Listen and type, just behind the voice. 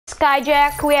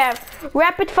Skyjack. We have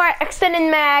rapid fire, extended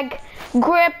mag,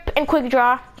 grip, and quick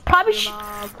draw. Probably shut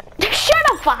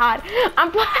up, Fahad.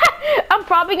 I'm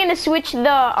probably gonna switch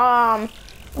the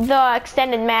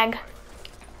extended mag.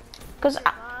 Cause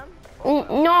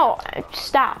no,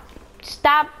 stop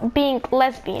being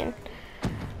lesbian.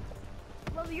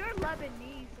 Well, you're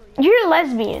Lebanese. So you're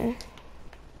lesbian.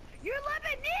 You're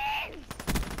Lebanese.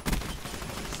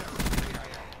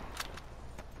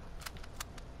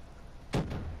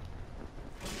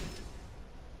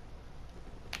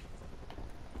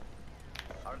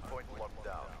 Hardpoint locked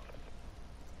down.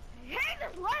 Hey,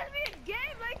 this lesbian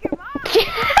game like your mom.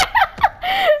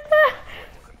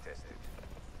 Contested.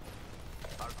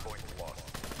 Hardpoint lost.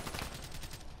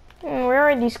 Where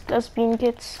are these lesbian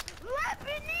kids?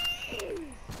 Lebanese.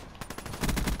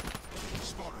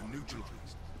 Spotted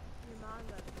neutralized. Your mom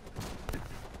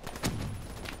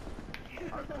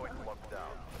Hardpoint locked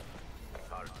down.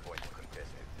 Hardpoint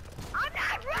contested. I'm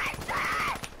not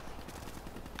racist.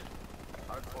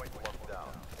 Hardpoint locked down.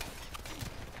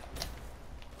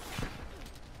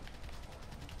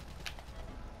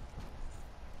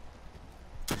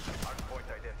 Hardpoint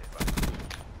identified.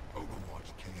 Overwatch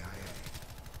KIA.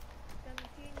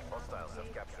 Hostiles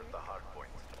have captured the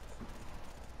hardpoint.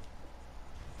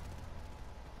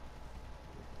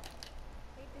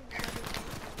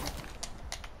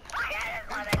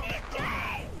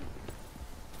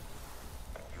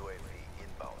 UAV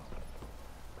inbound.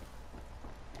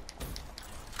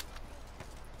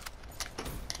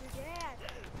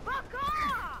 Fuck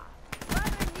off!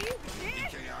 Lebanese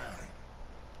bitch!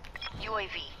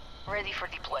 UAV, ready for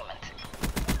deployment.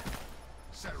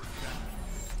 Sarah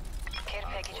Care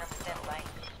package on standby.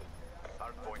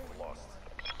 Hardpoint lost.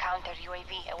 Counter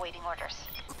UAV awaiting orders.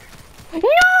 No!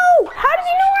 How did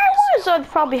you know where I was? I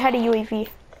probably had a UAV.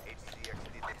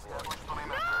 HCXD deployed.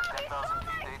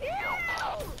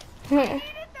 Hmm. Needed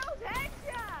those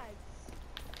headshots!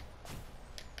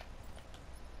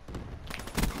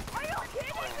 Are you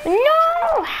kidding me?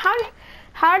 No!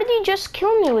 How did you just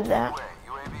kill me with that?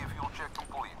 UAV fuel check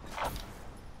complete.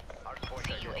 Hardpoint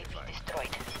UAV identified.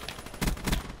 destroyed.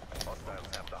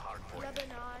 Hostiles have the hardpoint.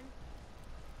 Lebanon.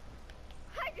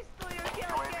 I just stole your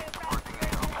kill and get it back to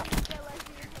your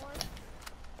lesbian horse.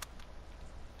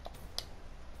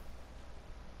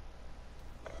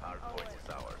 Hardpoint is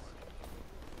ours.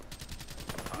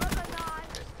 Lebanon.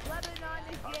 Lebanon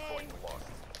is gay. Hardpoint lost.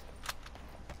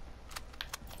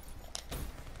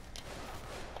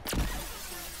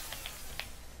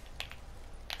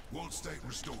 World state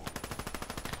restored.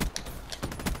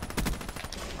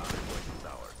 Hardpoint is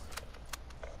ours.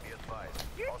 Be advised.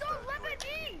 You're so hostile UAV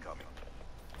Lebanese! incoming.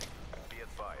 Be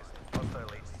advised. Hostile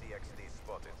HCXD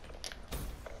spotted.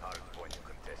 Hardpoint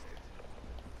contested.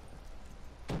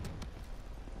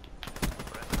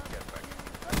 Friendly care package.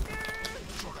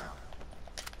 Shot out.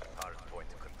 Hardpoint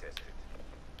contested.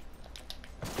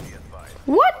 Be advised.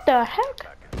 What the heck?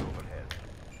 Package overhead.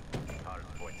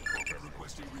 Hardpoint contested.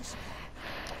 Requesting resupply.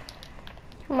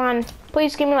 Come on,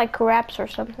 please give me like craps or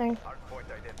something. Hardpoint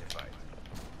identified.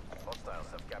 Hostiles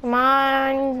have captured. Come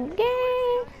on,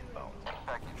 game. Inbound.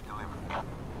 Package delivered.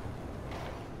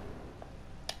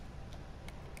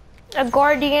 A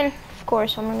guardian. Of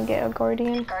course, I'm gonna get a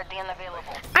guardian. Guardian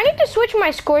available. I need to switch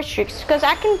my score streaks because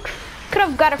I could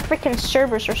have got a freaking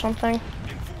Cerberus or something.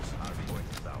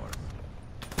 Hardpoint is ours.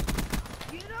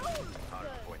 You know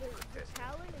Hardpoint the contested.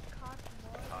 talent is cost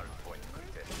more. Hardpoint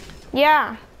contested.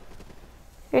 Yeah,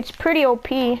 it's pretty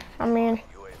OP. I mean, UAV inbound.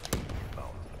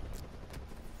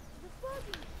 The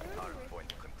fucking server Hardpoint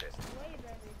contested. is way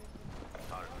better than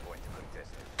Hardpoint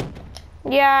contested.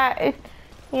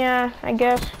 yeah, I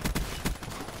guess.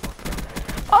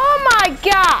 Oh my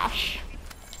gosh!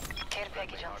 Care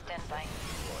package on standby.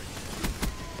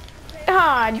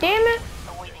 Ah, damn it.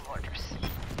 Awaiting orders.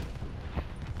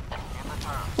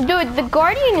 Dude, the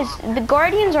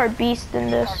Guardians are beasts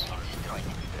in this. Guardian destroyed.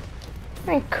 I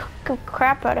mean,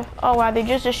 crap out of. Oh wow, they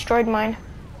just destroyed mine.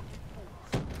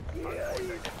 UAV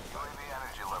energy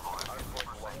level is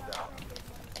 50% down.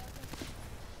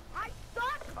 I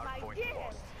suck my Hardpoint dick!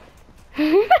 lost.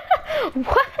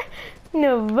 What?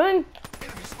 No fun.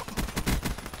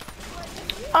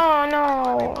 Oh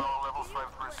no. Level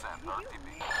 5%. RTB.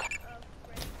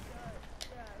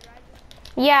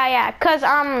 Yeah, cause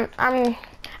I'll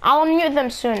unmute them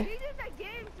soon. This is a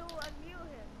game, so unmute him.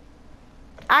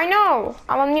 I know.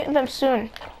 I'll unmute them soon.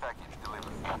 Package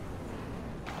delivered.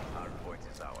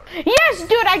 Hardpoint is ours. Yes,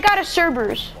 dude, I got a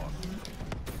Cerberus.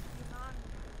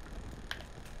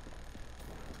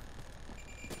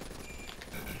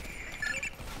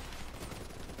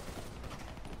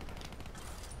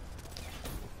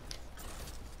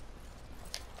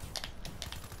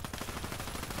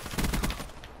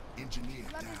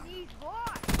 these boys.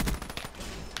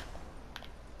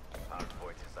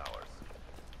 Hardpoint is ours.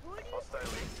 Who do you Hostile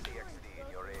think HCXD in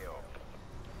your AO.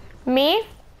 Me?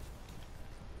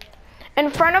 In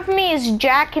front of me is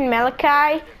Jack and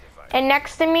Malachi, and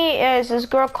next to me is this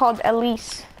girl called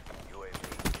Elise. UAV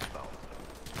inbound.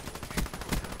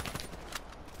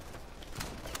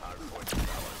 Hardpoint is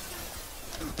ours.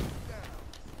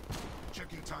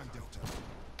 Checking time, Delta.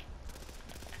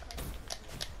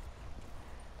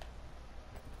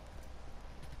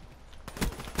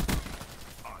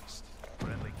 Honest.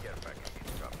 Friendly care package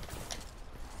incoming.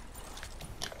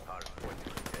 Hardpoint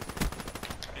contested.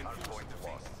 Hardpoint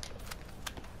lost.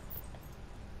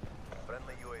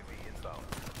 Friendly UAV inbound.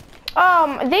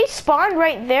 They spawned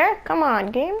right there. Come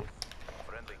on, game.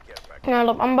 Friendly care package. No,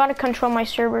 look, I'm about to control my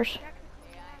servers.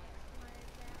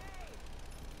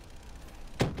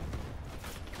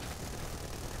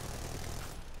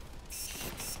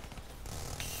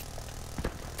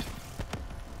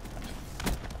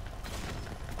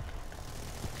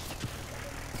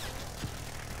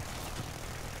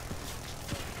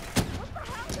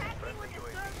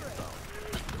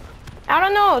 I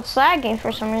don't know, it's lagging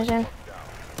for some reason.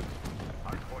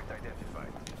 Hardpoint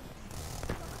identified.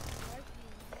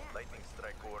 Lightning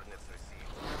strike coordinates received.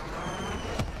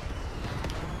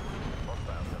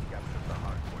 Hostiles have captured the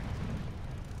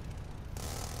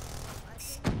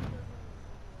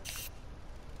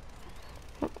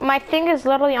hardpoint. My thing is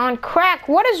literally on crack.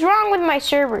 What is wrong with my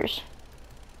servers?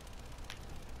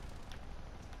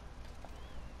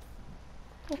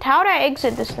 How do I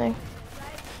exit this thing?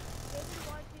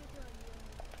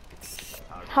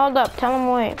 Hold up, tell him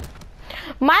wait.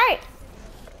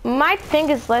 My thing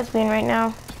is lesbian right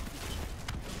now.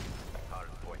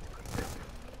 Hardpoint contested.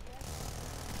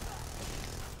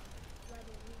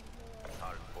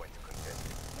 Hardpoint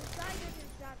contested. This guy doesn't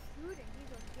stop shooting.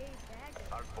 He's a gay bagger.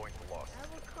 Hardpoint lost. I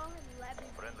will call him Levin.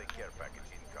 Friendly care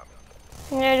package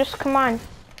incoming. Yeah, just come on.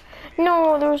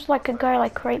 No, there was like a guy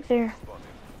like right there. Spotted.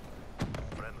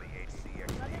 Friendly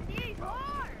HCXD Levin, these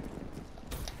hard.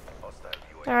 hostile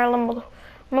UAV. Alright,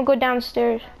 I'm gonna go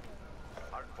downstairs.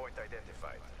 Hardpoint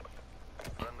identified.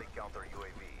 Friendly counter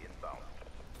UAV inbound.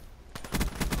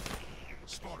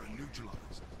 Spotter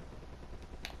neutralized.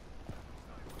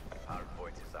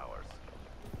 Hardpoint is ours.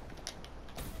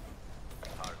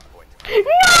 Hardpoint.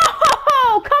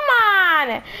 No! Come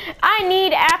on! I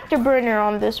need afterburner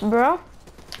on this, bro. Be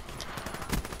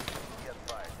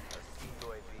advised, our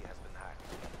UAV has been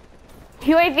hacked.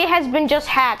 UAV has been just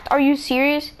hacked. Are you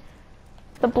serious?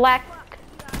 The black.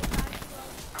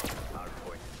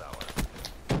 Hardpoint is ours.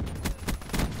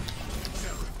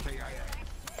 KIA.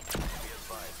 Be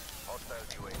advised, hostile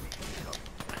UAV incoming.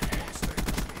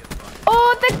 Be advised.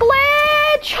 Oh, the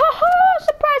glitch!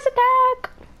 Surprise attack!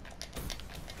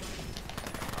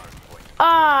 Hardpoint.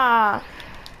 Ah.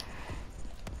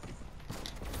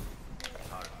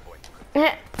 Hardpoint.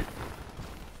 Eh.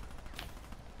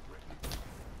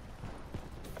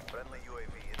 Friendly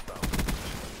UAV inbound.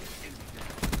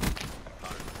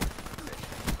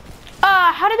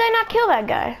 How did I not kill that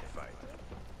guy? Identified.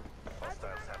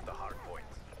 Hostiles have the hardpoint.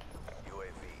 UAV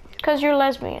in. Because you're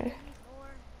lesbian.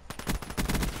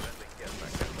 Friendly care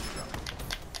package incoming.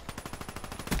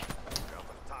 Drop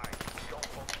of time. Don't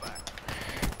hold back.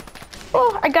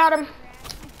 Oh, I got him. This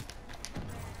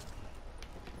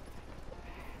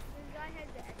guy has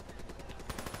the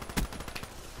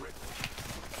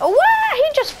Oh, what? He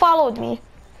just followed me.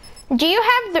 Do you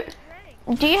have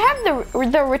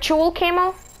the ritual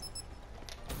camo?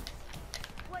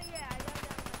 Well, yeah, I got that.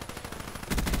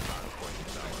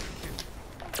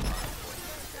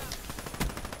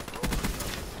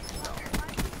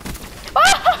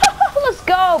 Oh, let's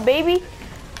go, baby.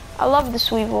 I love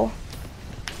this Weevil.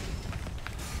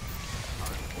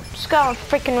 Just got a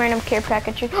freaking random care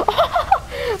package. Oh,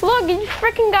 look, you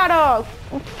freaking got a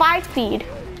 5 feed.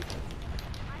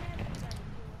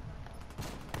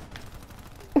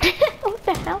 What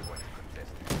the hell?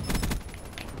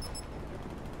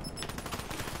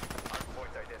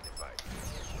 Hardpoint identified.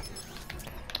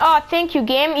 Oh, thank you,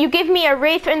 game. You gave me a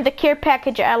Wraith and the care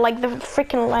package at like the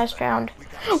freaking last round.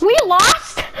 We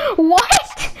lost?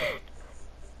 What?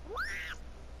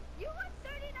 You went 39%.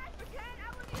 I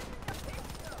was using the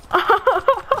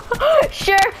pistol.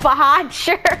 Sure, Fahad,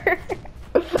 sure.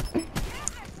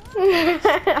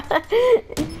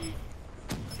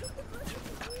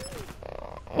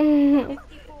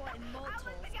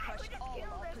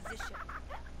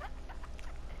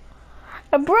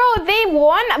 Bro, they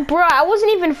won? Bro, I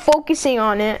wasn't even focusing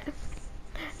on it.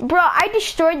 Bro, I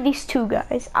destroyed these two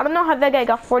guys. I don't know how that guy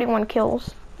got 41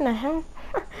 kills. What the hell?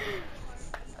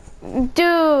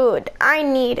 Dude, I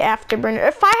need afterburner.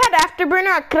 If I had afterburner,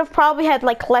 I could have probably had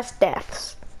like less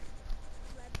deaths.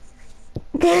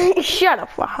 Shut up,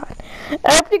 Fahad.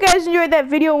 I hope you guys enjoyed that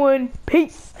video and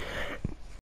peace.